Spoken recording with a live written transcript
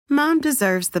Mom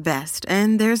deserves the best,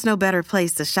 and there's no better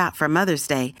place to shop for Mother's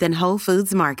Day than Whole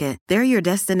Foods Market. They're your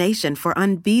destination for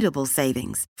unbeatable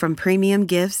savings, from premium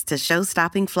gifts to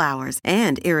show-stopping flowers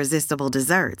and irresistible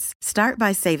desserts. Start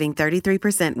by saving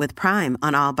 33% with Prime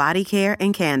on all body care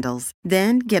and candles.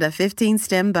 Then get a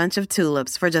 15-stem bunch of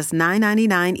tulips for just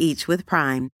 $9.99 each with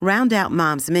Prime. Round out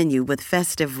Mom's menu with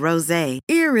festive rosé,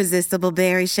 irresistible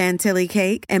berry chantilly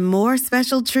cake, and more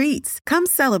special treats. Come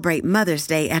celebrate Mother's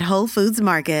Day at Whole Foods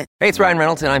Market. Hey, it's Ryan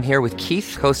Reynolds, and I'm here with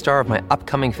Keith, co-star of my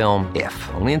upcoming film, If,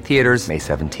 only in theaters May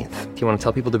 17th. Do you want to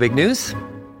tell people the big news?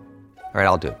 All right,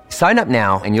 I'll do it. Sign up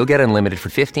now and you'll get unlimited for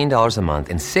 $15 a month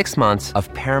and 6 months of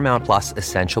Paramount Plus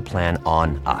Essential Plan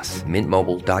on us.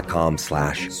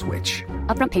 MintMobile.com/switch.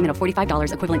 Upfront payment of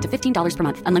 $45 equivalent to $15 per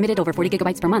month. Unlimited over 40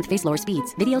 gigabytes per month. Face lower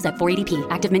speeds. Videos at 480p.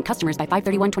 Active Mint customers by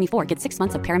 531.24 get 6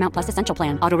 months of Paramount Plus Essential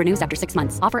Plan. Auto renews after 6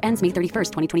 months. Offer ends May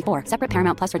 31st, 2024. Separate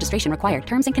Paramount Plus registration required.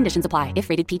 Terms and conditions apply if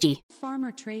rated PG.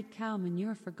 Farmer trade cow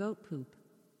manure for goat poop.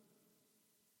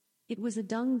 It was a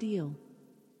dung deal.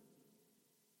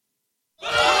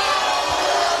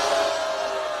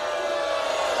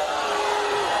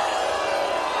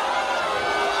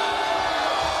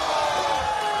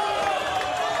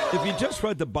 If you just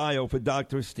read the bio for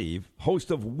Dr. Steve, host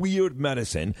of Weird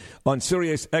Medicine on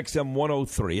Sirius XM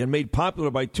 103 and made popular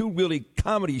by two really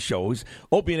comedy shows,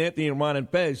 Opie and Anthony and Ron and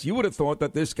Fez, you would have thought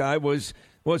that this guy was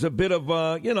a bit of,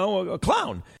 a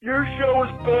clown. Your show was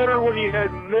better when you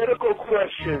had medical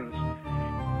questions.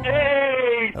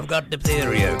 Hey! I've got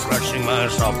diphtheria crushing my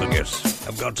esophagus.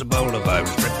 I've got Ebola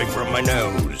virus dripping from my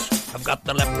nose. I've got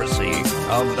the leprosy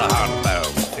of the heart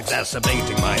valve,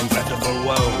 exacerbating my incredible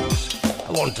woes.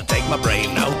 I want to take my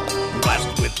brain out and blast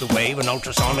it with the wave, an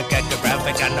ultrasonic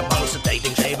echographic and a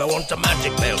pulsating shave. I want a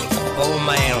magic pill for all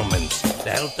my ailments, the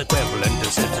health equivalent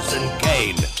of Citizen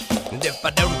Kane. And if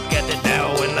I don't get it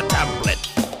now in the tablet,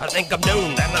 I think I'm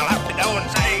doomed and I'll have to go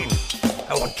insane.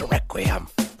 I want a requiem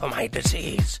for my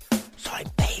disease, so I'm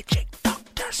paging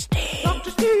Dr. Steve.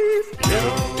 Dr. Steve!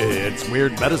 It's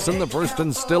Weird Medicine, the first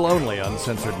and still only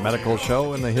uncensored medical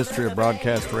show in the history of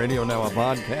broadcast radio, now a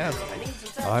podcast.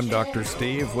 I'm Dr.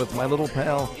 Steve with my little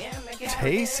pal,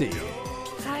 Tacy.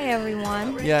 Hi,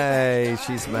 everyone. Yay,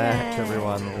 she's back,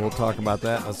 everyone. We'll talk about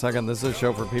that in a second. This is a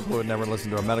show for people who have never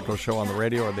listened to a medical show on the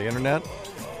radio or the internet.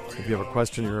 If you have a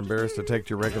question you're embarrassed to take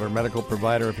to your regular medical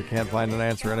provider, if you can't find an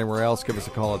answer anywhere else, give us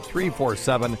a call at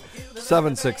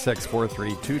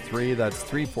 347-766-4323. That's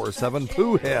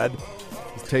 347-POO-HEAD.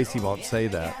 Tacy won't say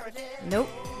that. Nope.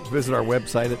 Visit our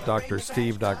website at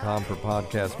drsteve.com for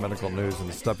podcast, medical news,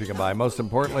 and stuff you can buy. Most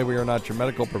importantly, we are not your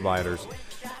medical providers.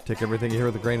 Take everything you hear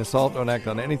with a grain of salt. Don't act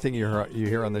on anything you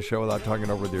hear on this show without talking it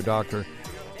over with your doctor,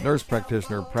 nurse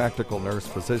practitioner, practical nurse,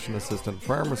 physician assistant,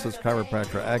 pharmacist,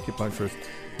 chiropractor, acupuncturist,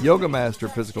 yoga master,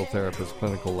 physical therapist,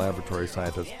 clinical laboratory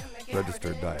scientist,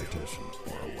 registered dietitian,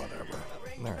 or whatever.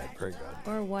 All right, very good.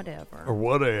 Or whatever. Or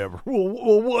whatever.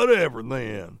 Well, whatever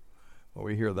then. Well,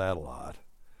 we hear that a lot.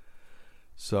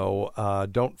 So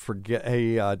don't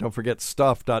forget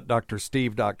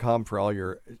stuff.drsteve.com for all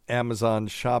your Amazon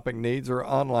shopping needs or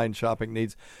online shopping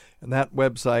needs. And that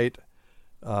website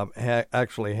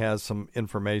actually has some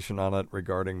information on it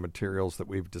regarding materials that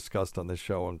we've discussed on this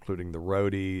show, including the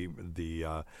Rhodey,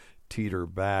 the teeter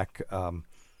back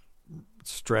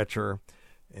stretcher,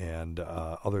 and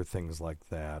other things like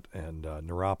that, and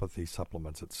neuropathy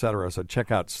supplements, etc. So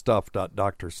check out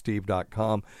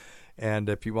stuff.drsteve.com. And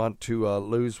if you want to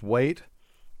lose weight,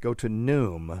 go to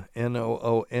Noom,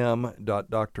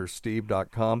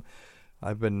 Noom.drsteve.com.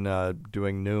 I've been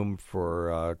doing Noom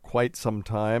for quite some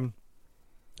time.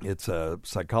 It's a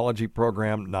psychology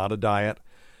program, not a diet.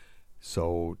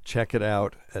 So check it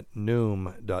out at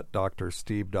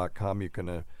Noom.drsteve.com. You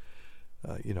can,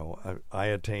 I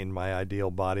attained my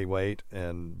ideal body weight,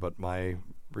 but my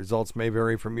results may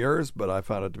vary from yours, but I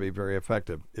found it to be very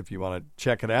effective. If you want to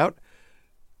check it out,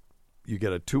 you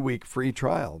get a 2-week free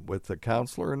trial with a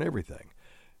counselor and everything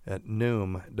at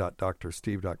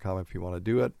Noom.drsteve.com. If you want to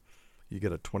do it, you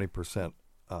get a 20%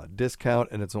 discount,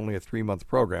 and it's only a 3-month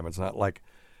program. It's not like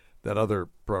that other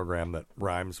program that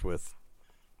rhymes with,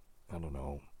 I don't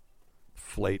know,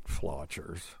 flate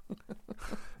flotchers.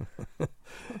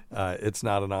 It's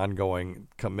not an ongoing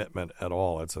commitment at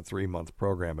all. It's a 3-month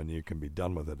program, and you can be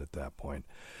done with it at that point.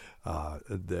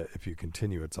 If you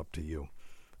continue, it's up to you.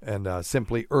 And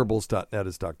simplyherbals.net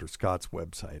is Dr. Scott's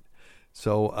website.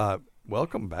 So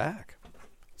welcome back.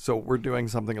 So we're doing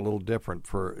something a little different.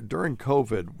 During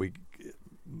COVID,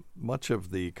 much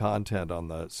of the content on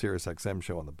the SiriusXM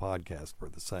show and the podcast were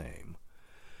the same,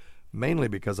 mainly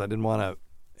because I didn't want to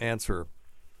answer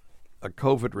a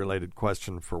COVID-related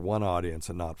question for one audience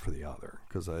and not for the other,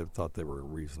 because I thought they were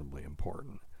reasonably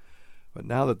important. But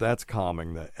now that that's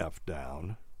calming the F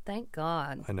down. Thank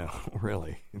God. I know,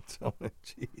 really. So,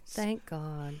 jeez. Thank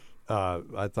God.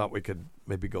 I thought we could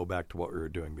maybe go back to what we were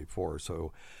doing before.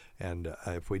 So, and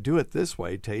if we do it this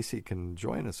way, Tacey can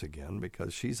join us again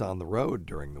because she's on the road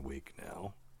during the week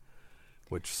now,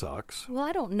 which sucks. Well,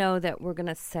 I don't know that we're going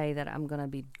to say that I'm going to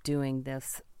be doing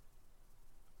this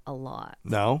a lot.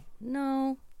 No?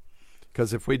 No.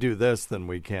 Because if we do this, then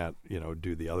we can't,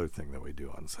 do the other thing that we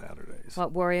do on Saturdays.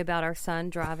 What, worry about our son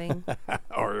driving?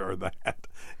 or that.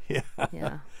 Yeah.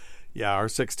 Yeah. Yeah, our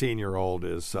 16-year-old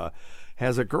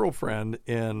has a girlfriend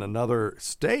in another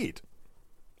state.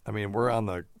 I mean, we're on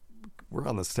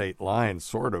the state line,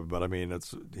 sort of, but I mean,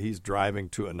 he's driving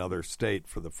to another state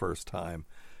for the first time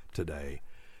today,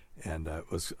 and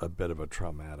it was a bit of a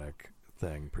traumatic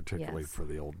thing, particularly for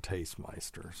the old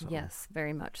Tastemaster. So. Yes,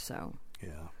 very much so.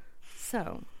 Yeah.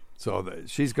 So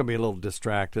she's going to be a little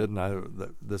distracted,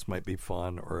 and this might be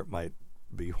fun, or it might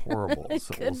be horrible. It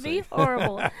so could we'll be see.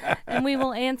 horrible, and we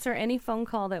will answer any phone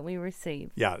call that we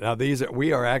receive. Yeah. Now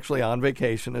we are actually on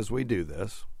vacation as we do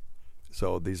this,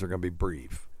 so these are going to be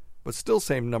brief, but still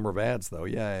same number of ads though.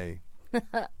 Yay!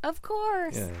 Of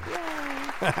course. Yeah.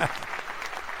 Yay.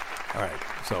 All right.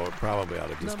 So probably ought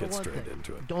to just get straight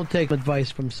into it. Don't take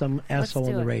advice from some asshole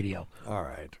on the radio. All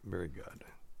right. Very good.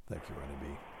 Thank you, Rennie B.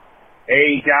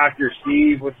 Hey, Dr.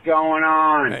 Steve, what's going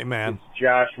on? Hey, man. It's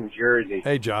Josh from Jersey.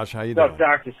 Hey, Josh, how you What's doing?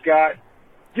 up, Dr. Scott?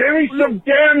 Give me some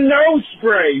damn nose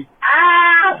spray.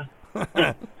 Ah!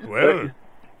 Well.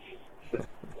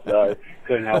 Sorry,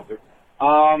 couldn't help it.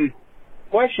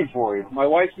 Question for you. My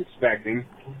wife's expecting.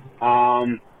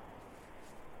 Had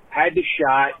the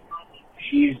shot.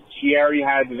 She already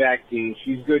had the vaccine.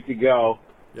 She's good to go.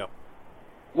 Yep.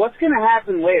 What's going to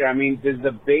happen later? I mean, does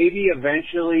the baby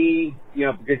eventually,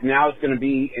 because now it's going to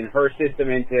be in her system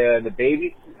into the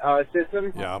baby's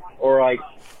system? Yeah. Or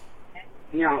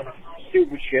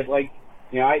stupid shit like,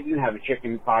 I didn't have a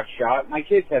chicken pox shot. My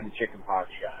kids had the chicken pox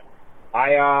shot.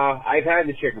 I've had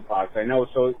the chicken pox. I know.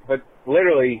 So, but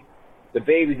literally, the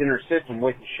baby's in her system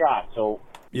with the shot. So.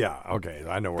 Yeah. Okay.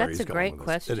 I know where That's he's a going great with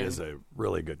this. question. It is a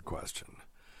really good question.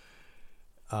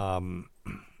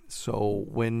 So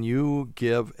when you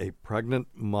give a pregnant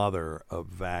mother a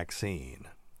vaccine,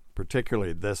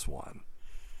 particularly this one,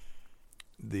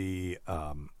 the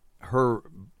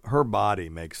her body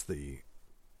makes the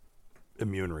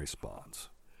immune response,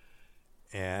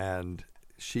 and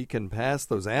she can pass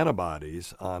those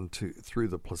antibodies on through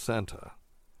the placenta,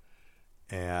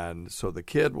 and so the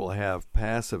kid will have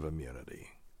passive immunity,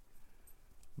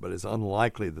 but it's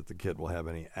unlikely that the kid will have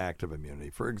any active immunity.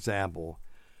 For example,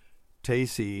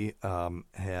 Tacey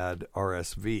had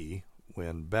RSV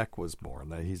when Beck was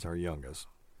born. He's our youngest.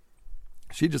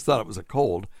 She just thought it was a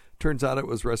cold. Turns out it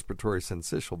was respiratory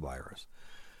syncytial virus.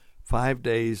 5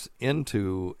 days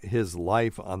into his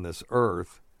life on this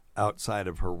earth, outside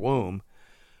of her womb,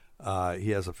 he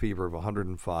has a fever of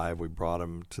 105. We brought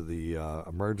him to the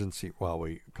emergency. Well,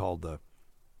 we called the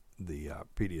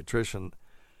pediatrician,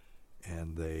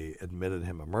 and they admitted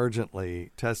him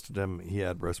emergently, tested him. He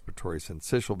had respiratory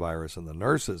syncytial virus, and the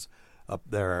nurses up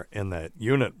there in that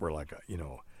unit were like,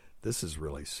 this is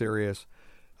really serious.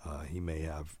 He may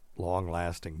have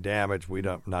long-lasting damage.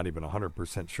 Not even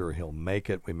 100% sure he'll make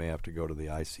it. We may have to go to the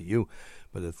ICU.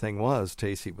 But the thing was,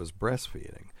 Tacey was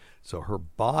breastfeeding, so her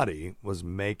body was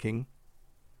making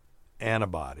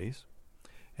antibodies,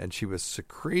 and she was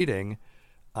secreting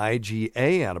IgA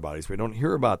antibodies. We don't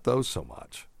hear about those so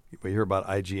much. We hear about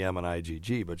IgM and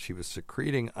IgG, but she was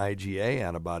secreting IgA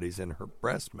antibodies in her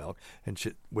breast milk,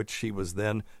 which she was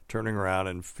then turning around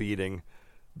and feeding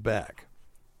Beck.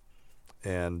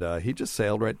 And he just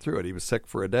sailed right through it. He was sick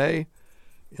for a day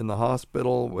in the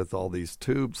hospital with all these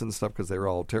tubes and stuff because they were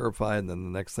all terrified. And then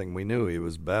the next thing we knew, he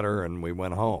was better, and we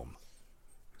went home.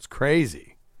 It's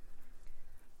crazy.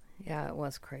 Yeah, it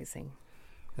was crazy.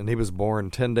 And he was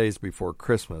born 10 days before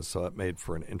Christmas, so it made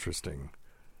for an interesting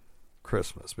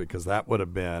Christmas, because that would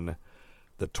have been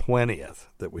the 20th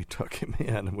that we took him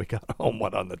in, and we got home,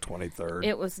 on the 23rd?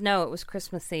 It was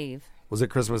Christmas Eve. Was it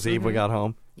Christmas Eve we got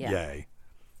home? Yeah. Yay.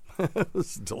 It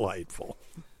was delightful.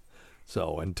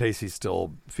 So, and Tacey's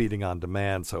still feeding on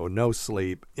demand, so no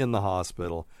sleep, in the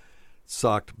hospital,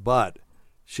 sucked, but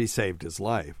she saved his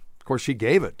life. Of course, she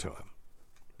gave it to him,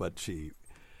 but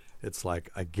It's like,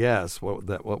 I guess, what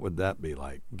would that be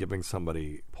like? Giving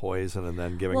somebody poison and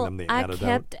then giving them the antidote? I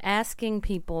kept asking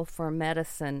people for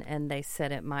medicine, and they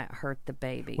said it might hurt the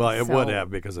baby. Well, it would have,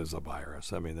 because it's a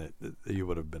virus. I mean, you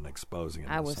would have been exposing it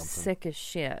to something. I was sick as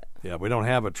shit. Yeah, we don't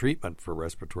have a treatment for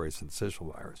respiratory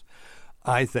syncytial virus.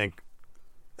 I think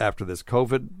after this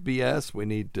COVID BS, we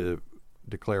need to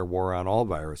declare war on all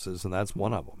viruses, and that's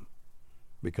one of them.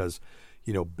 Because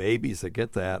babies that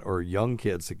get that or young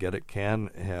kids that get it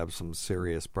can have some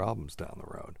serious problems down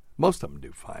the road. Most of them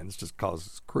do fine. It just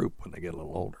causes croup when they get a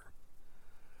little older.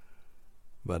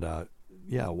 But,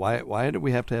 why do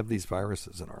we have to have these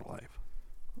viruses in our life?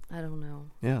 I don't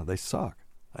know. Yeah, they suck.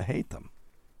 I hate them.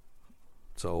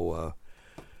 So,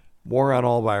 war on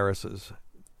all viruses.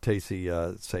 Tacey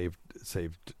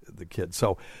saved the kid.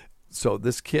 So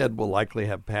this kid will likely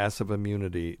have passive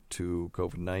immunity to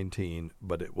COVID-19,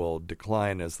 but it will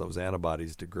decline as those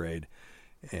antibodies degrade,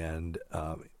 and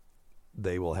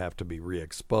they will have to be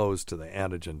re-exposed to the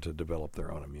antigen to develop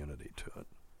their own immunity to it.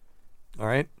 All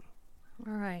right?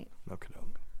 All right. Okay.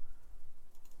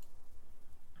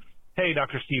 Hey,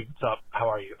 Dr. Steve, what's up? How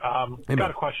are you? I've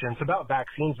got a question. It's about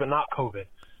vaccines, but not COVID.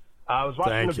 I was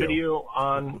watching a video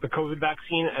on the COVID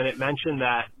vaccine, and it mentioned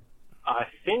that I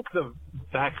think the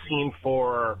vaccine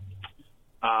for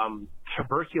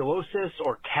tuberculosis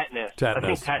or tetanus. I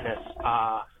think tetanus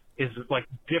is like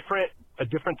a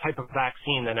different type of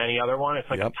vaccine than any other one. It's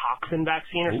like a toxin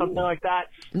vaccine or something like that.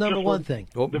 Number one thing,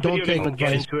 the video don't take didn't get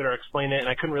advice. into it or explain it, and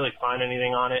I couldn't really find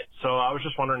anything on it. So I was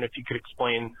just wondering if you could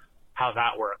explain how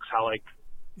that works.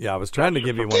 Yeah, I was trying to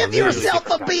give you one. Give yourself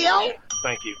a bill.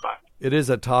 Thank you. Bye. It is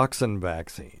a toxin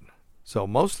vaccine. So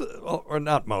most, or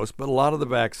not most, but a lot of the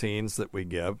vaccines that we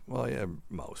give,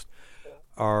 most,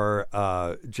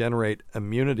 are generate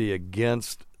immunity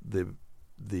against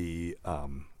the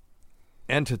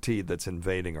entity that's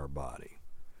invading our body.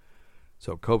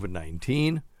 So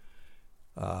COVID-19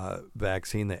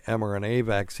 vaccine, the mRNA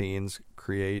vaccines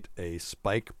create a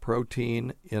spike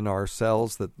protein in our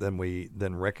cells that we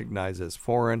recognize as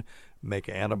foreign, make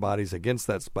antibodies against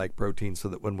that spike protein so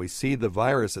that when we see the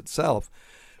virus itself,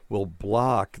 will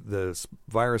block the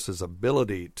virus's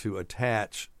ability to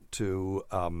attach to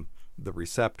the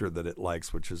receptor that it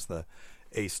likes, which is the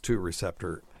ACE2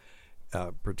 receptor,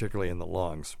 particularly in the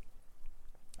lungs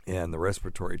and the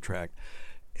respiratory tract.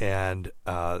 And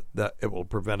that it will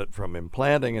prevent it from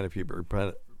implanting, and if you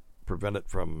prevent it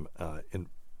from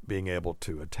being able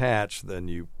to attach, then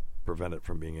you prevent it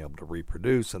from being able to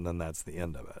reproduce, and then that's the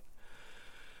end of it.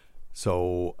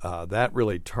 So that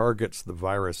really targets the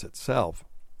virus itself.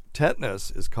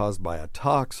 Tetanus is caused by a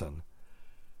toxin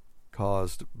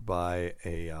caused by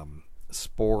a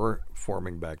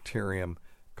spore-forming bacterium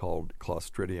called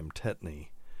Clostridium tetani.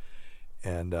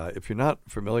 And if you're not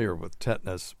familiar with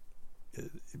tetanus,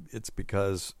 it's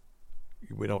because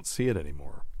we don't see it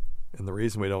anymore. And the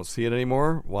reason we don't see it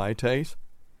anymore, why, Tace?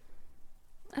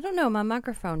 I don't know. My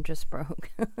microphone just broke.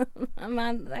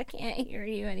 I can't hear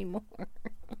you anymore.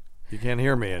 You can't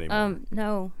hear me anymore.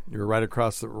 No. You're right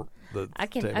across the I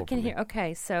can table hear.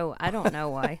 Okay, so I don't know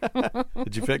why.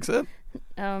 Did you fix it?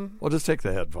 Well, just take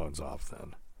the headphones off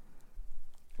then.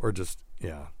 Or just,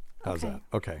 how's that?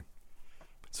 Okay.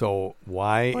 So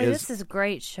why this is a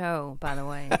great show, by the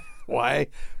way. Why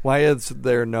is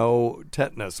there no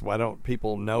tetanus? Why don't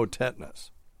people know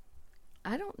tetanus?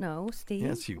 I don't know, Steve.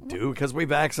 Yes, you do, because we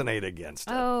vaccinate against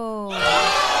it. Oh.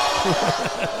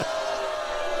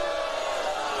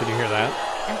 Can you hear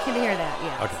that? I can hear that,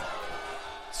 yes. Okay.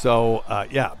 So,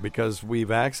 because we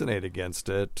vaccinate against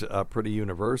it pretty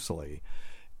universally.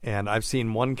 And I've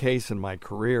seen one case in my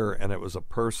career, and it was a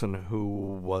person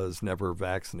who was never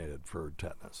vaccinated for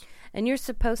tetanus. And you're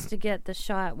supposed to get the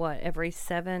shot, every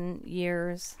 7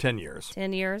 years? 10 years.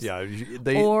 10 years? Yeah.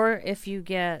 Or if you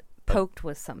get poked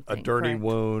with something. A dirty correct?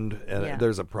 wound, and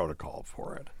there's a protocol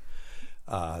for it.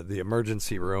 The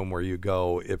emergency room where you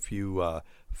go, if you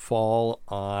fall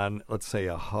on, let's say,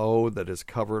 a hoe that is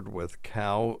covered with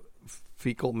cow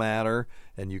fecal matter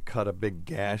and you cut a big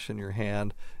gash in your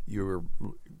hand, you're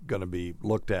going to be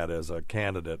looked at as a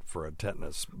candidate for a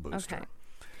tetanus booster.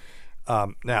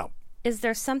 Okay. Now, is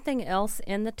there something else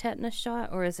in the tetanus shot,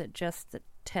 or is it just the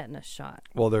tetanus shot?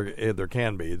 Well, there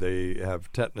can be. They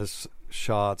have tetanus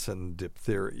shots and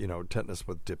diphtheria, tetanus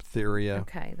with diphtheria.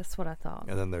 Okay, that's what I thought.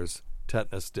 And then there's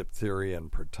tetanus, diphtheria,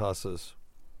 and pertussis,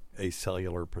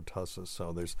 acellular pertussis.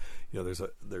 So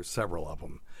there's several of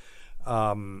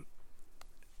them.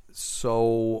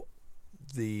 So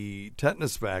the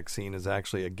tetanus vaccine is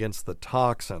actually against the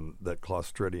toxin that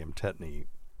Clostridium tetani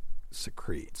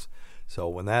secretes. So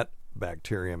when that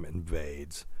bacterium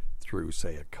invades through,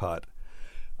 say, a cut,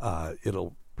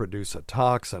 it'll produce a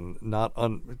toxin, not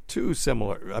too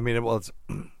similar. I mean, it's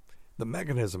the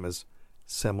mechanism is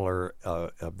similar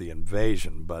of the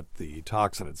invasion, but the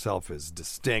toxin itself is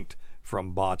distinct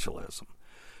from botulism.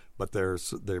 But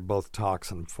they're both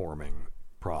toxin-forming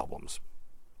problems.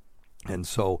 And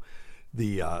so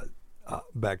the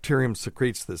bacterium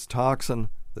secretes this toxin.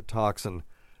 The toxin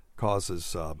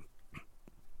causes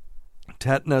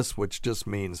tetanus, which just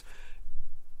means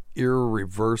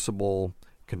irreversible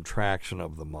contraction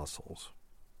of the muscles.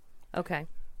 Okay.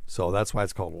 So that's why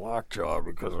it's called lockjaw,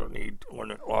 because when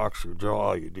it locks your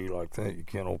jaw, you do like that. You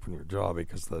can't open your jaw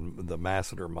because the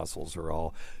masseter muscles are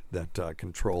all that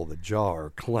control the jaw are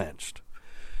clenched.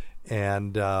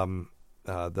 And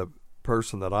the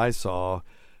person that I saw,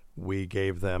 we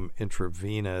gave them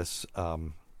intravenous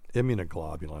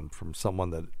immunoglobulin from someone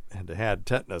that had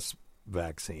tetanus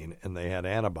vaccine, and they had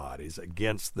antibodies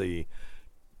against the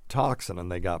toxin,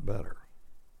 and they got better.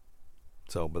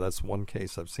 So, but that's one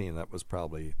case I've seen. That was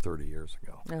probably 30 years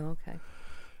ago. Oh, okay.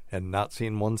 And not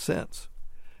seen one since.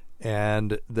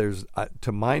 And there's,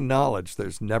 to my knowledge,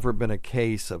 there's never been a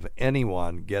case of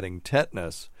anyone getting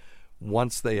tetanus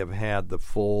once they have had the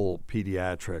full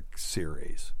pediatric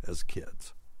series as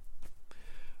kids.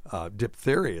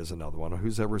 Diphtheria is another one.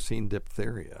 Who's ever seen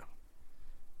diphtheria?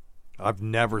 I've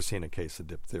never seen a case of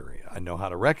diphtheria. I know how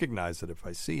to recognize it if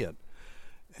I see it.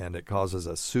 And it causes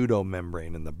a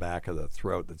pseudomembrane in the back of the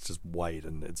throat that's just white,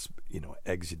 and it's,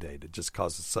 exudate. It just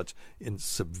causes such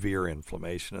severe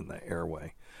inflammation in the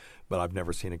airway. But I've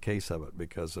never seen a case of it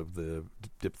because of the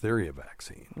diphtheria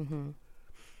vaccine. Mm-hmm.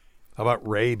 How about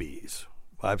rabies?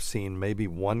 I've seen maybe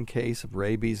one case of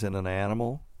rabies in an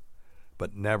animal,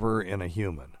 but never in a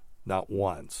human. Not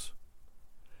once.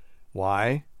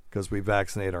 Why? Because we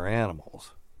vaccinate our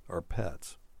animals, our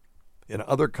pets. In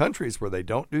other countries where they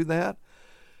don't do that,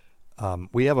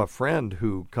 we have a friend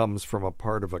who comes from a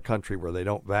part of a country where they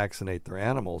don't vaccinate their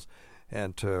animals,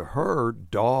 and to her,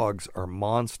 dogs are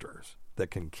monsters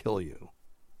that can kill you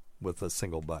with a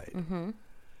single bite. Mm-hmm.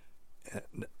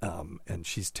 And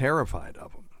she's terrified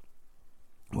of them.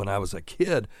 When I was a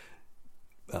kid,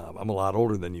 I'm a lot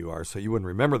older than you are, so you wouldn't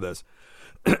remember this.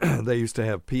 They used to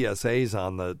have PSAs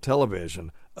on the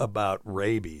television about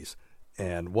rabies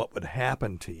and what would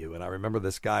happen to you. And I remember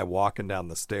this guy walking down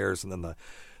the stairs, and then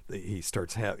he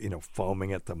starts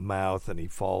foaming at the mouth, and he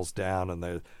falls down, and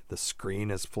the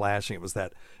screen is flashing. It was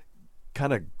that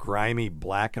kind of grimy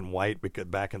black and white, because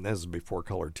back in this was before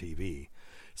color TV.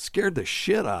 Scared the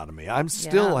shit out of me. I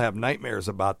still have nightmares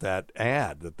about that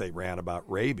ad that they ran about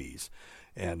rabies.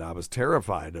 And I was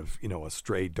terrified of, a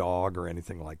stray dog or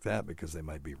anything like that, because they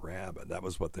might be rabid. That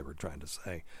was what they were trying to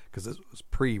say, because this was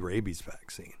pre-rabies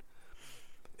vaccine.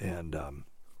 And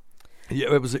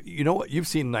it was, what? You've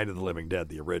seen Night of the Living Dead,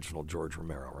 the original George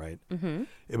Romero, right? Mm-hmm.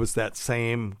 It was that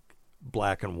same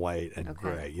black and white and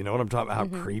gray. You know what I'm talking about?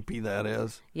 How creepy that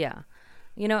is? Yeah.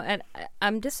 And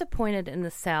I'm disappointed in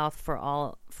the South for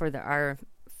our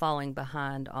falling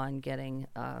behind on getting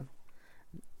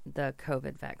the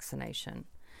COVID vaccination.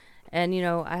 And,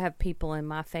 I have people in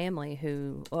my family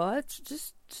who,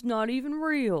 it's not even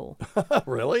real.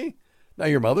 Really? Now,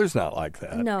 your mother's not like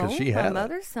that. No, she my had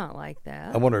mother's not like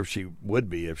that. I wonder if she would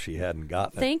be if she hadn't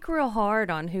gotten it. Think real hard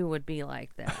on who would be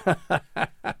like that.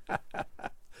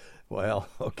 Well,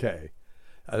 okay.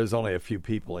 There's only a few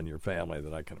people in your family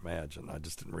that I can imagine. I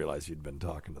just didn't realize you'd been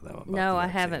talking to them about No, I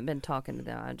haven't been talking to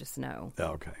them. I just know.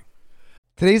 Okay.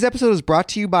 Today's episode is brought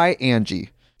to you by Angie.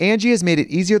 Angie has made it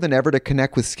easier than ever to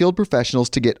connect with skilled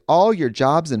professionals to get all your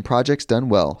jobs and projects done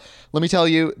well. Let me tell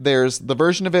you, there's the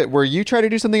version of it where you try to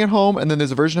do something at home, and then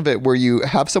there's a version of it where you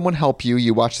have someone help you,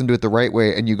 you watch them do it the right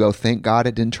way, and you go, thank God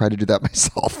I didn't try to do that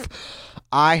myself.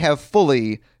 I have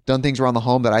fully done things around the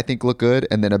home that I think look good,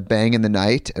 and then a bang in the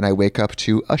night, and I wake up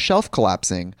to a shelf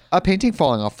collapsing, a painting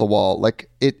falling off the wall.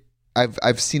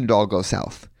 I've seen it all go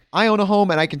south. I own a home,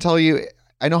 and I can tell you,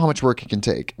 I know how much work it can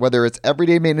take. Whether it's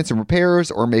everyday maintenance and repairs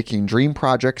or making dream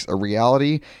projects a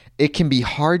reality, it can be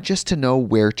hard just to know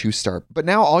where to start. But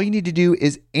now all you need to do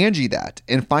is Angie that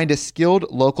and find a skilled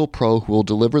local pro who will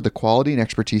deliver the quality and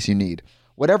expertise you need.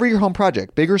 Whatever your home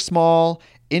project, big or small,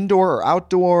 indoor or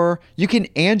outdoor, you can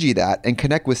Angie that and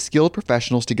connect with skilled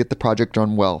professionals to get the project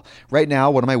done well. Right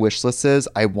now, one of my wish lists is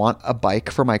I want a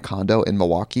bike for my condo in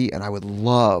Milwaukee, and I would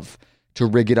love to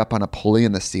rig it up on a pulley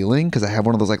in the ceiling because I have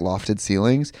one of those lofted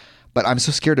ceilings, but I'm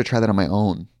so scared to try that on my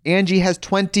own. Angie has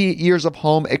 20 years of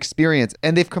home experience,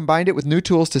 and they've combined it with new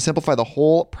tools to simplify the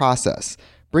whole process.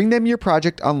 Bring them your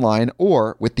project online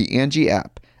or with the Angie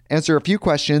app. Answer a few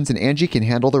questions and Angie can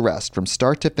handle the rest from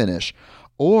start to finish,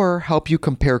 or help you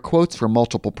compare quotes from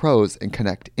multiple pros and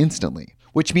connect instantly.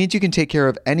 which means you can take care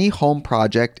of any home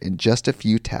project in just a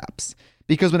few taps.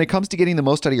 Because when it comes to getting the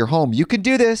most out of your home, you can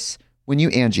do this when you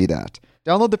Angie that.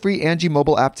 Download the free Angie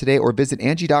mobile app today or visit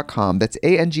Angie.com. That's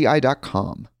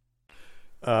ANGI.com.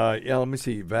 Let me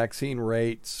see. Vaccine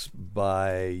rates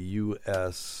by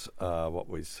U.S., what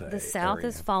we say. The South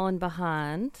has fallen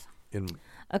behind,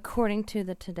 according to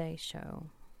the Today Show.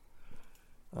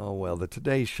 Oh, well, the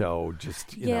Today Show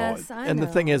just, you yes, know. I And know.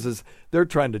 the thing is they're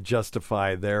trying to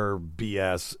justify their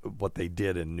BS, what they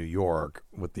did in New York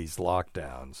with these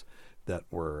lockdowns that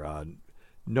were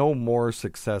no more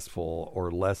successful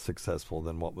or less successful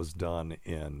than what was done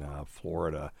in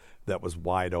Florida that was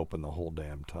wide open the whole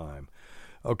damn time.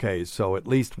 Okay, so at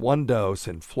least one dose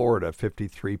in Florida,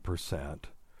 53%.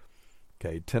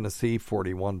 Okay, Tennessee,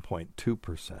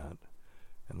 41.2%.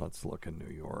 And let's look in New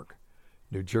York.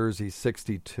 New Jersey,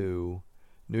 62.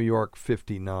 New York,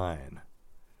 59.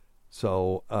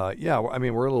 So, I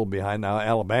mean, we're a little behind now.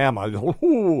 Alabama,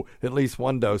 at least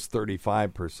one dose,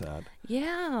 35%.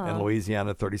 Yeah. And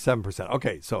Louisiana, 37%.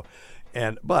 Okay, so,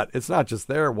 but it's not just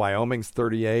there. Wyoming's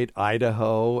 38.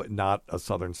 Idaho, not a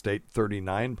southern state,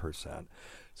 39%.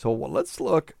 So let's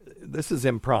look. This is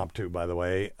impromptu, by the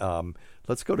way.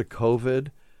 Let's go to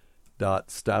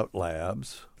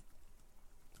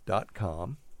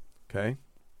covid.stoutlabs.com, okay?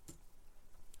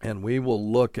 And we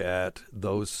will look at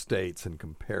those states and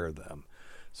compare them.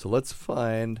 So let's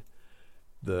find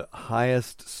the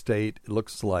highest state. It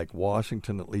looks like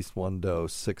Washington, at least one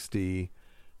dose, 60.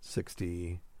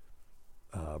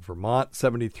 Vermont,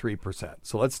 73%.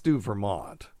 So let's do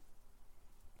Vermont.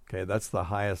 Okay, that's the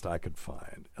highest I could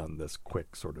find on this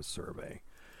quick sort of survey.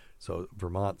 So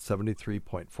Vermont,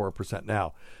 73.4%.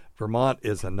 Now, Vermont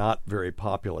is a not very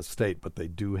populous state, but they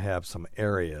do have some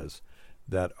areas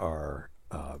that are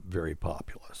very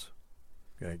populous.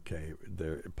 Okay,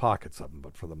 there are pockets of them,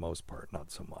 but for the most part, not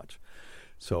so much.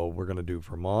 So we're going to do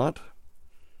Vermont,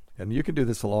 and you can do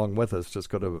this along with us. Just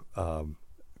go to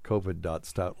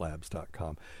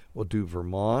covid.stoutlabs.com. We'll do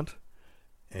Vermont,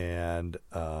 and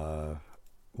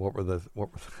what were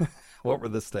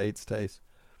the states, Tace?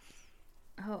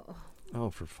 Oh,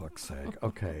 for fuck's sake.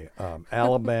 Okay,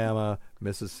 Alabama,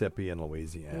 Mississippi, and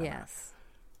Louisiana. Yes.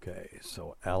 Okay,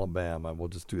 so Alabama, we'll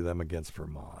just do them against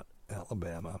Vermont.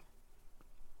 Alabama,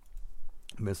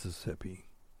 Mississippi,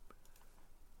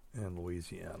 and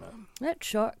Louisiana. That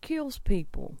shot kills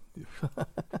people.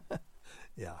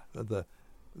 Yeah, the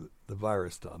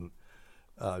virus doesn't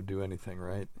do anything,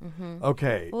 right? Mm-hmm.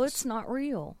 Okay. Well, it's not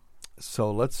real.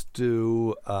 So let's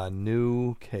do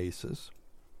new cases.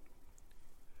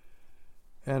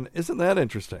 And isn't that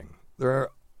interesting?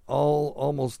 They're all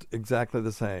almost exactly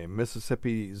the same.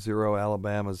 Mississippi, 0.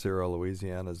 Alabama, 0.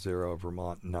 Louisiana, 0.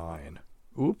 Vermont, 9.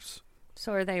 Oops.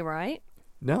 So are they right?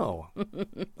 No.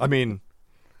 I mean,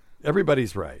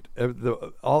 everybody's right.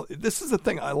 This is the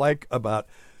thing I like about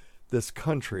this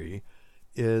country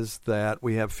is that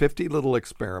we have 50 little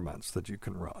experiments that you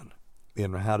can run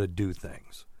in how to do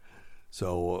things.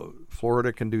 So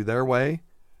Florida can do their way,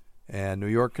 and New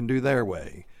York can do their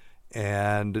way.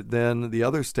 And then the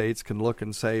other states can look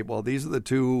and say, well, these are the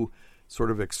two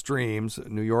sort of extremes.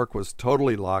 New York was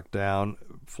totally locked down.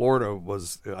 Florida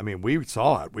was, I mean, we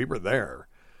saw it. We were there.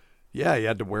 Yeah, you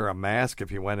had to wear a mask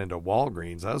if you went into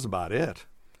Walgreens. That was about it.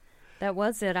 That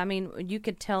was it. I mean, you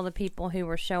could tell the people who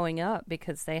were showing up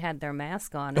because they had their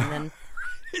mask on. And then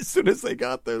as soon as they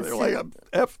got there, they were like,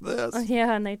 F this.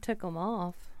 Yeah, and they took them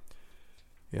off.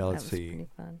 Yeah, let's see. Pretty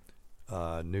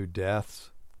fun. New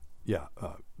deaths. Yeah,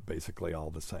 basically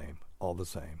all the same.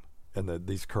 And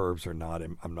these curves are not,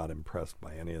 I'm not impressed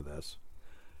by any of this.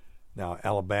 Now,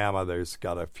 Alabama, there's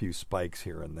got a few spikes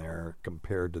here and there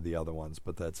compared to the other ones,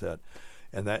 but that's it.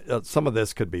 And that some of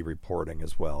this could be reporting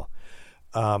as well.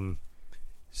 And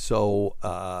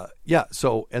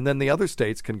then the other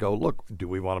states can go, look, do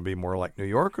we want to be more like New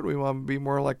York or do we want to be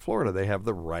more like Florida? They have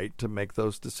the right to make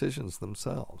those decisions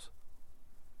themselves.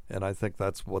 And I think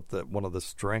that's what one of the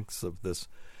strengths of this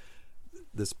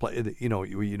play. You know,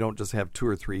 you don't just have 2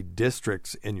 or 3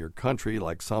 districts in your country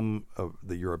like some of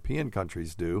the European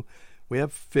countries do. We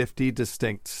have 50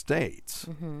 distinct states,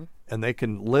 and they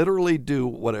can literally do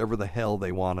whatever the hell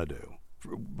they want to do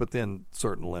within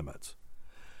certain limits.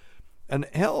 And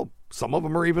hell, some of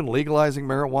them are even legalizing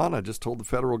marijuana. Just told the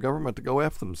federal government to go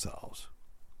F themselves.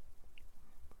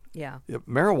 Yeah.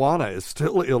 Marijuana is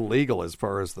still illegal as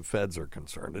far as the feds are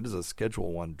concerned. It is a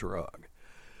Schedule I drug.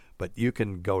 But you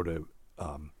can go to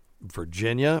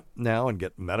Virginia now and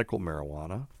get medical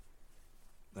marijuana.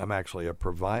 I'm actually a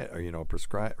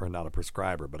prescriber, not a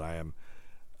prescriber, but I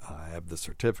have the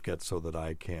certificate so that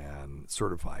I can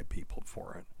certify people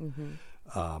for it.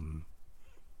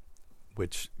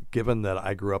 which, given that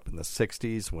I grew up in the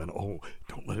 60s when,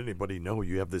 don't let anybody know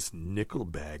you have this nickel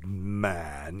bag,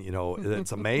 man. You know,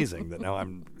 it's amazing that now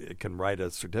it can write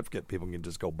a certificate. People can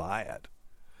just go buy it.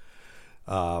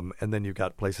 And then you've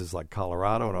got places like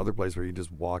Colorado and other places where you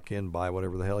just walk in, buy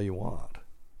whatever the hell you want.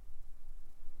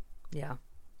 Yeah.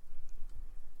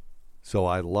 So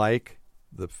I like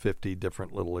the 50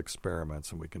 different little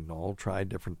experiments, and we can all try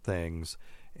different things,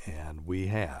 and we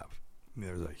have.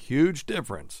 There's a huge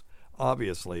difference,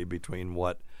 obviously, between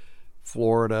what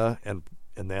Florida and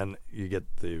then you get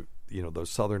those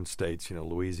southern states,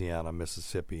 Louisiana,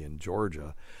 Mississippi, and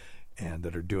Georgia, and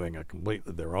that are doing a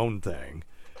completely their own thing,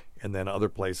 and then other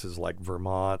places like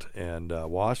Vermont and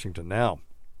Washington. Now,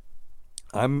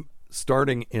 I'm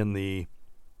starting in the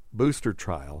booster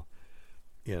trial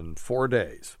in 4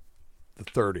 days, the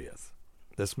 30th.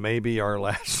 This may be our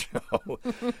last show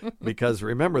because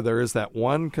remember, there is that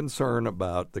one concern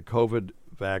about the COVID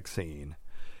vaccine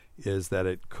is that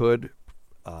it could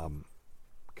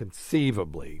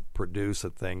conceivably produce a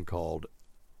thing called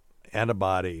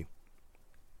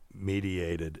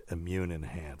antibody-mediated immune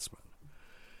enhancement.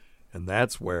 And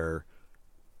that's where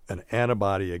an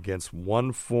antibody against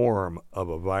one form of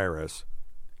a virus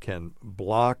can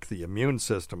block the immune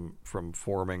system from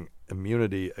forming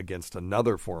immunity against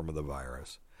another form of the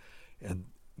virus, and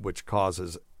which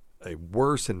causes a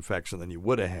worse infection than you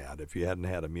would have had if you hadn't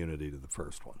had immunity to the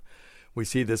first one. We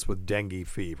see this with dengue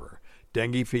fever.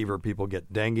 Dengue fever, people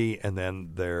get dengue, and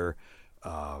then their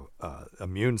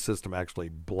immune system actually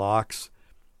blocks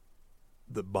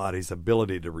the body's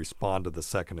ability to respond to the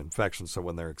second infection. So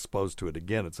when they're exposed to it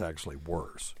again, it's actually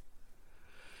worse.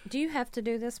 Do you have to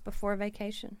do this before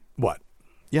vacation? What?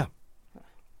 Yeah.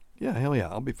 Yeah, hell yeah,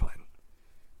 I'll be fine.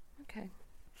 Okay.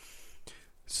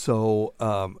 So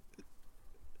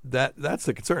that's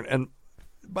the concern. And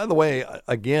by the way,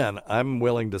 again, I'm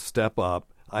willing to step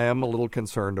up. I am a little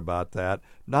concerned about that.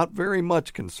 Not very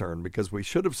much concerned because we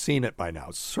should have seen it by now.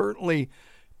 Certainly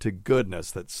to goodness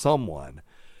that someone,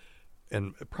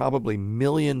 and probably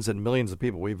millions and millions of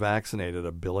people, we vaccinated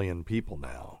 1 billion people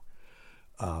now,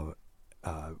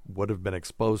 would have been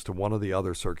exposed to one of the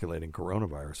other circulating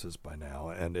coronaviruses by now.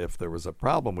 And if there was a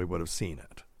problem, we would have seen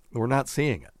it. We're not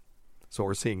seeing it. So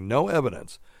we're seeing no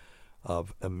evidence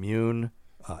of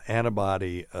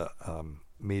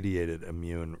antibody-mediated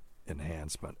immune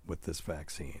enhancement with this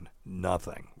vaccine.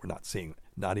 Nothing. We're not seeing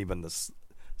not even the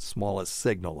smallest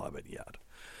signal of it yet.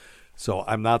 So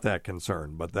I'm not that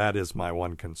concerned, but that is my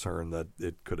one concern, that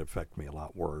it could affect me a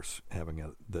lot worse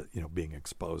having being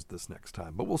exposed this next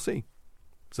time. But we'll see.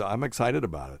 So I'm excited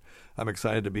about it. I'm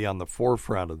excited to be on the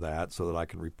forefront of that so that I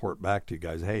can report back to you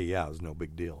guys, hey, yeah, it was no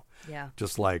big deal. Yeah.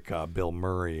 Just like Bill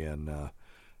Murray and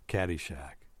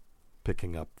Caddyshack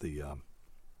picking up the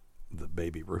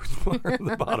baby Ruth bar at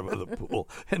the bottom of the pool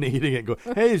and eating it and going,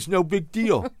 hey, it's no big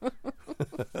deal.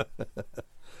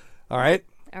 All right?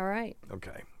 All right.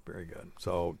 Okay, very good.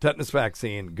 So tetanus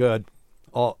vaccine, good.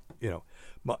 And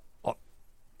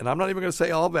I'm not even going to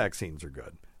say all vaccines are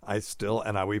good.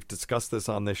 We've discussed this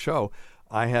on this show,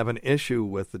 I have an issue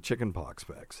with the chickenpox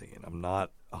vaccine. I'm not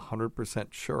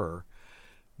 100% sure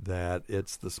that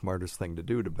it's the smartest thing to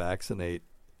do to vaccinate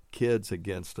kids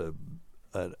against a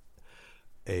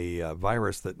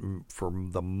virus that, for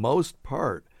the most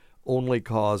part, only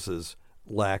causes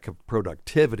lack of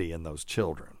productivity in those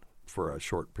children for a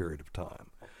short period of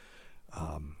time.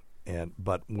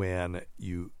 But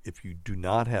if you do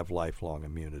not have lifelong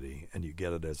immunity and you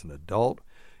get it as an adult,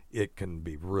 it can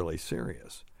be really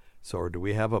serious. So do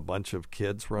we have a bunch of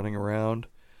kids running around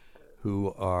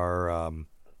who are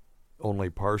only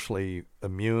partially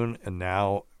immune, and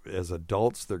now as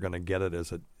adults they're going to get it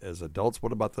as adults?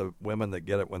 What about the women that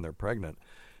get it when they're pregnant?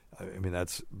 I mean,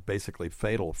 that's basically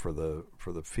fatal for the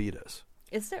fetus.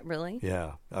 Is it really?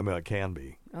 Yeah. I mean, it can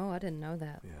be. Oh, I didn't know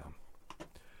that. Yeah.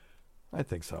 I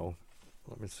think so.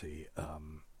 Let me see.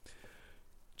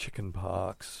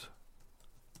 Chickenpox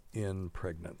in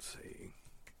pregnancy.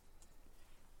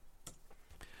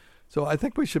 So I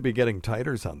think we should be getting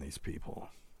titers on these people.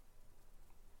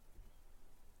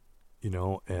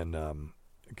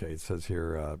 Okay, it says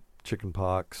here,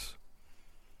 chickenpox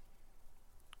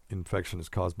infection is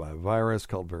caused by a virus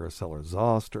called varicella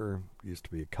zoster. Used to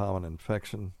be a common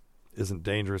infection. Isn't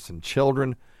dangerous in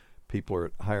children. People are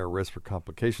at higher risk for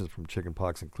complications from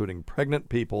chickenpox, including pregnant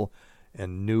people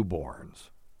and newborns.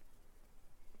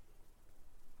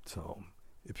 So,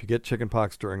 if you get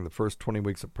chickenpox during the first 20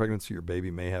 weeks of pregnancy, your baby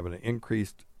may have an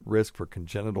increased risk for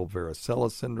congenital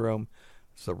varicella syndrome.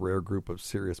 It's a rare group of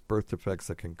serious birth defects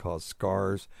that can cause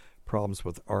scars, problems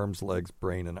with arms, legs,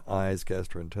 brain, and eyes,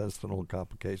 gastrointestinal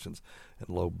complications, and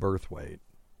low birth weight.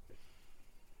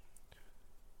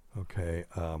 Okay.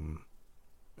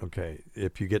 Okay.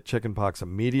 If you get chickenpox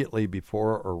immediately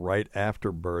before or right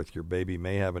after birth, your baby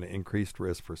may have an increased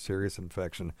risk for serious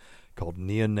infection called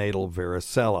neonatal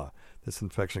varicella. This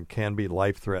infection can be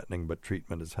life-threatening, but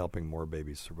treatment is helping more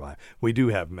babies survive. We do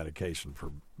have medication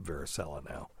for varicella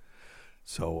now.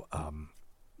 So,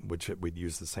 which we'd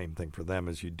use the same thing for them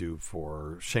as you do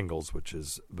for shingles, which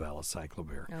is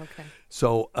valacyclovir. Okay.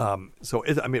 So,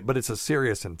 but it's a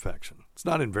serious infection. It's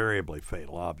not invariably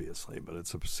fatal, obviously, but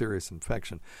it's a serious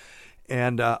infection.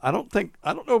 And I don't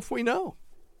know if we know.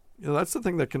 That's the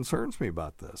thing that concerns me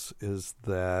about this, is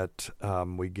that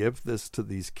we give this to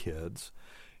these kids,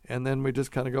 and then we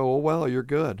just kind of go, oh, well, you're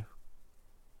good.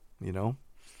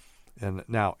 And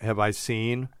now, have I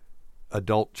seen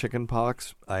adult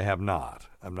chickenpox? I have not.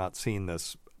 I've not seen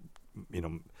this,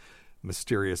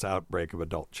 mysterious outbreak of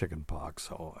adult chickenpox.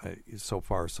 So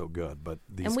far, so good. But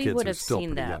these and we kids would are have still seen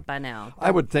pretty that young. by now. I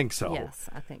would think so. Yes,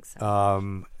 I think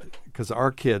so. Because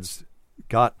our kids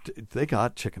got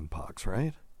chickenpox,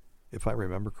 right? If I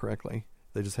remember correctly,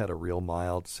 they just had a real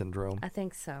mild syndrome. I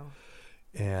think so.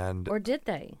 Or did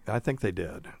they? I think they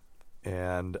did.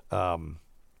 And then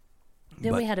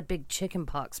we had a big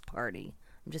chickenpox party.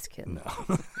 I'm just kidding.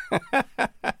 No.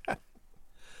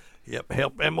 Yep,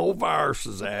 help them old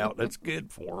viruses out. That's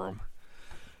good for them.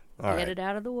 Get it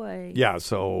out of the way. Yeah,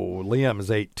 so Liam is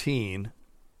 18,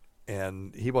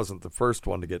 and he wasn't the first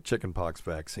one to get chickenpox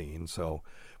vaccine. So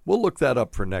we'll look that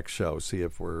up for next show, see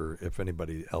if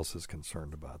anybody else is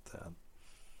concerned about that.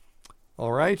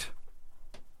 All right.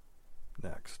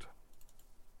 Next.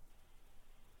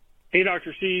 Hey,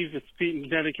 Dr. Steve. It's Pete in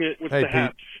Connecticut with hey, the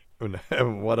Haps.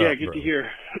 What up, Yeah, good bro? to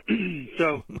hear.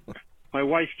 So, my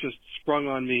wife just sprung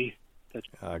on me.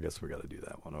 I guess we got to do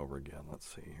that one over again. Let's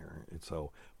see here.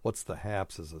 So, what's the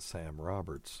Haps is a Sam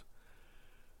Roberts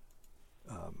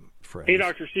phrase. Hey,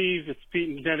 Dr. Steve. It's Pete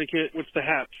in Connecticut. What's the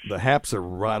Haps? The Haps are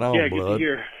right on, yeah, blood.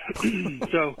 good to hear.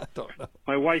 So,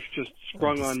 my wife just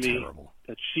sprung on me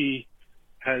that she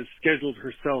has scheduled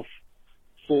herself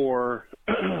for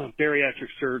bariatric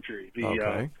surgery.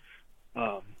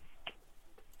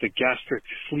 The gastric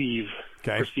sleeve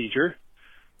procedure.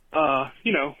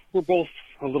 We're both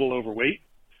a little overweight.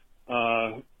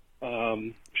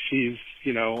 She's,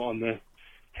 on the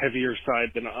heavier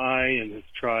side than I, and has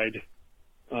tried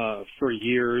for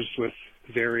years with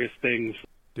various things.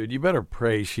 Dude, you better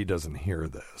pray she doesn't hear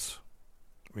this.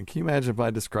 I mean, can you imagine if I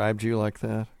described you like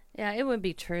that? Yeah, it would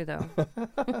be true, though.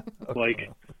 Like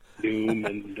Noom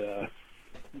and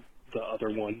the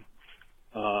other one,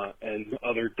 and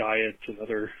other diets and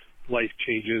other life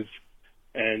changes.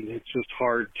 And it's just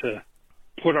hard to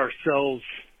put ourselves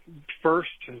first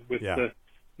with the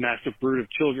massive brood of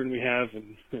children we have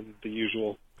and the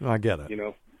usual. I get it.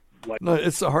 No,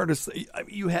 it's the hardest.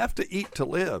 You have to eat to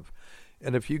live.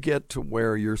 And if you get to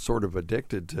where you're sort of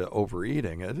addicted to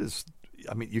overeating, it is,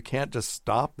 you can't just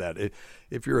stop that.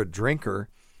 If you're a drinker,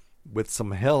 with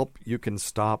some help, you can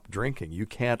stop drinking. You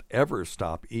can't ever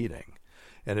stop eating.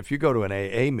 And if you go to an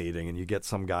AA meeting and you get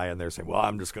some guy in there saying, well,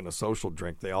 I'm just going to social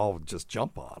drink, they all just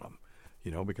jump on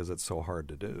him, because it's so hard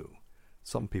to do.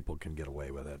 Some people can get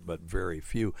away with it, but very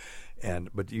few.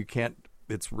 But you can't,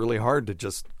 it's really hard to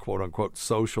just, quote unquote,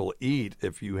 social eat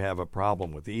if you have a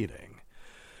problem with eating.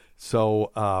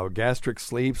 So gastric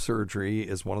sleeve surgery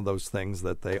is one of those things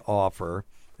that they offer.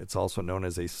 It's also known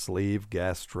as a sleeve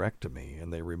gastrectomy,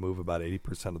 and they remove about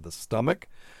 80% of the stomach,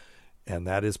 and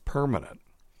that is permanent.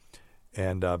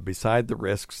 And beside the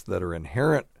risks that are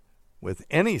inherent with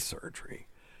any surgery,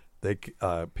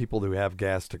 people who have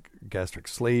gastric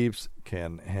sleeves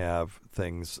can have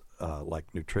things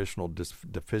like nutritional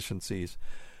deficiencies,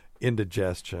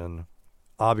 indigestion,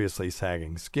 obviously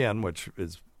sagging skin, which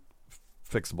is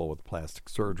fixable with plastic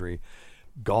surgery,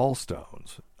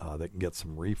 gallstones that can get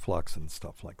some reflux and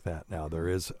stuff like that. Now, there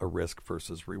is a risk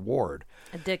versus reward.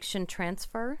 Addiction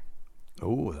transfer?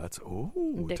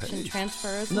 Addiction transfer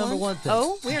is Number one thing.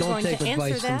 Oh, we're don't going take to answer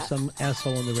advice that. from some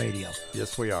asshole on the radio.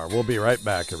 Yes, we are. We'll be right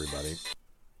back, everybody.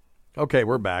 Okay,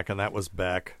 we're back, and that was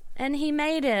Beck. And he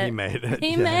made it. He made it.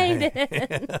 He Yay. made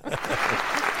it.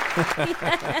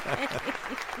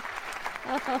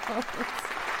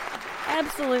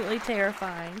 Absolutely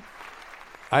terrifying.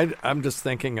 I'm just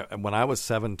thinking, when I was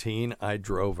 17, I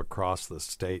drove across the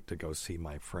state to go see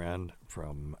my friend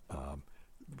from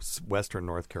western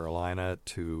North Carolina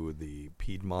to the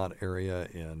Piedmont area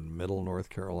in middle North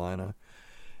Carolina.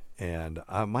 And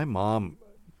my mom,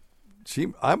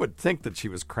 I would think that she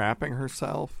was crapping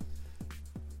herself,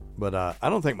 but I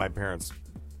don't think my parents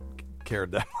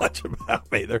cared that much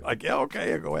about me. They're like, yeah,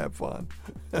 okay, go have fun.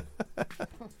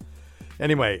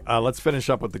 Anyway, let's finish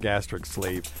up with the gastric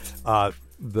sleeve.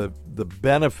 the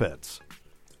benefits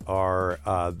are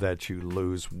that you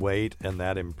lose weight, and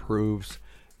that improves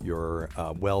your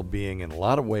well-being in a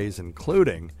lot of ways,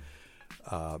 including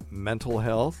mental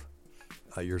health,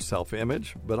 your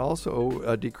self-image, but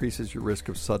also decreases your risk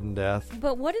of sudden death.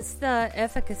 But what is the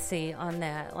efficacy on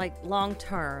that, like long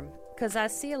term? Because I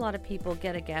see a lot of people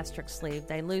get a gastric sleeve.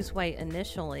 They lose weight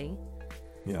initially.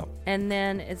 Yeah. And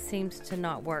then it seems to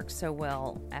not work so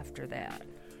well after that.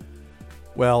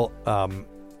 Well,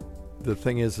 the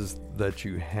thing is that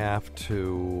you have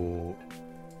to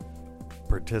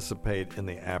participate in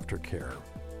the aftercare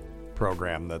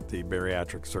program that the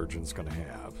bariatric surgeon's going to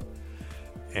have.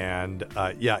 And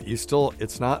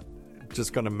it's not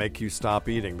just going to make you stop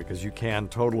eating, because you can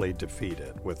totally defeat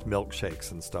it with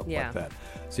milkshakes and stuff like that.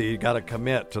 So you got to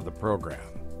commit to the program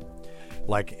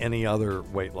like any other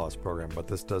weight loss program, but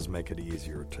this does make it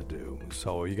easier to do.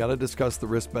 So you got to discuss the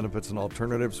risk, benefits, and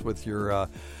alternatives with your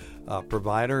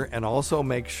provider, and also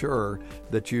make sure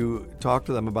that you talk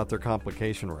to them about their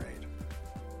complication rate,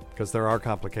 because there are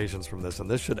complications from this, and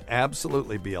this should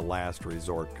absolutely be a last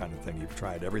resort kind of thing. You've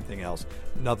tried everything else,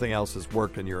 nothing else has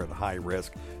worked, and you're at high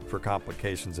risk for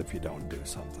complications if you don't do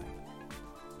something.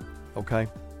 Okay?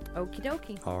 Okie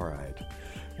dokie. All right.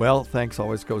 Well, thanks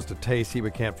always goes to Tacy.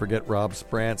 We can't forget Rob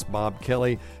Sprance, Bob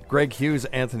Kelly, Greg Hughes,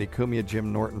 Anthony Cumia,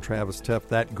 Jim Norton, Travis Teff,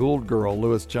 That Gould Girl,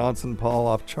 Lewis Johnson, Paul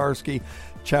Ofcharsky,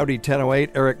 Chowdy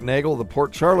 1008, Eric Nagel, the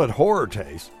Port Charlotte Horror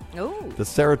Taste. Oh. The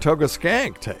Saratoga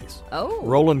Skank Taste. Oh.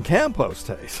 Roland Campos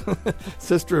Taste.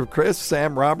 Sister of Chris,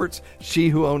 Sam Roberts, She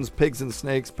Who Owns Pigs and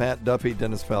Snakes, Pat Duffy,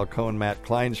 Dennis Falcone, Matt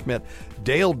Kleinschmidt,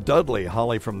 Dale Dudley,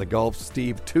 Holly from the Gulf,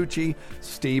 Steve Tucci,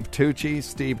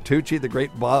 the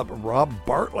great Rob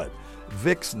Bartlett,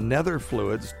 Vic's Nether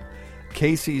Fluids,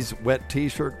 Casey's Wet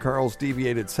T-Shirt, Carl's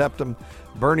Deviated Septum,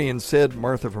 Bernie and Sid,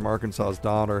 Martha from Arkansas's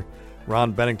Daughter,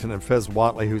 Ron Bennington and Fez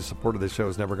Watley, whose support of this show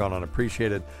has never gone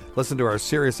unappreciated. Listen to our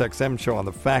SiriusXM show on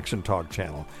the Faction Talk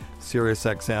channel,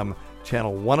 SiriusXM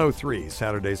channel 103,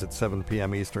 Saturdays at 7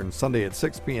 p.m. Eastern, Sunday at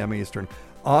 6 p.m. Eastern,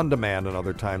 on demand, and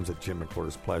other times at Jim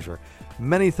McClure's pleasure.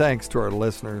 Many thanks to our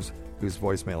listeners whose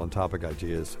voicemail and topic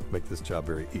ideas make this job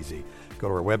very easy. Go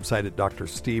to our website at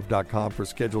drsteve.com for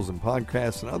schedules and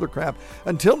podcasts and other crap.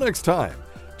 Until next time,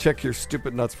 check your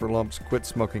stupid nuts for lumps, quit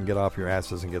smoking, get off your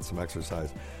asses, and get some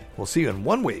exercise. We'll see you in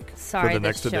 1 week for the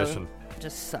next edition.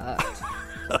 Just sucked.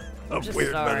 Of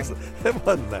Weird Medicine. It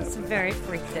wasn't that. It's very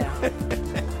freaked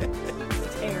out.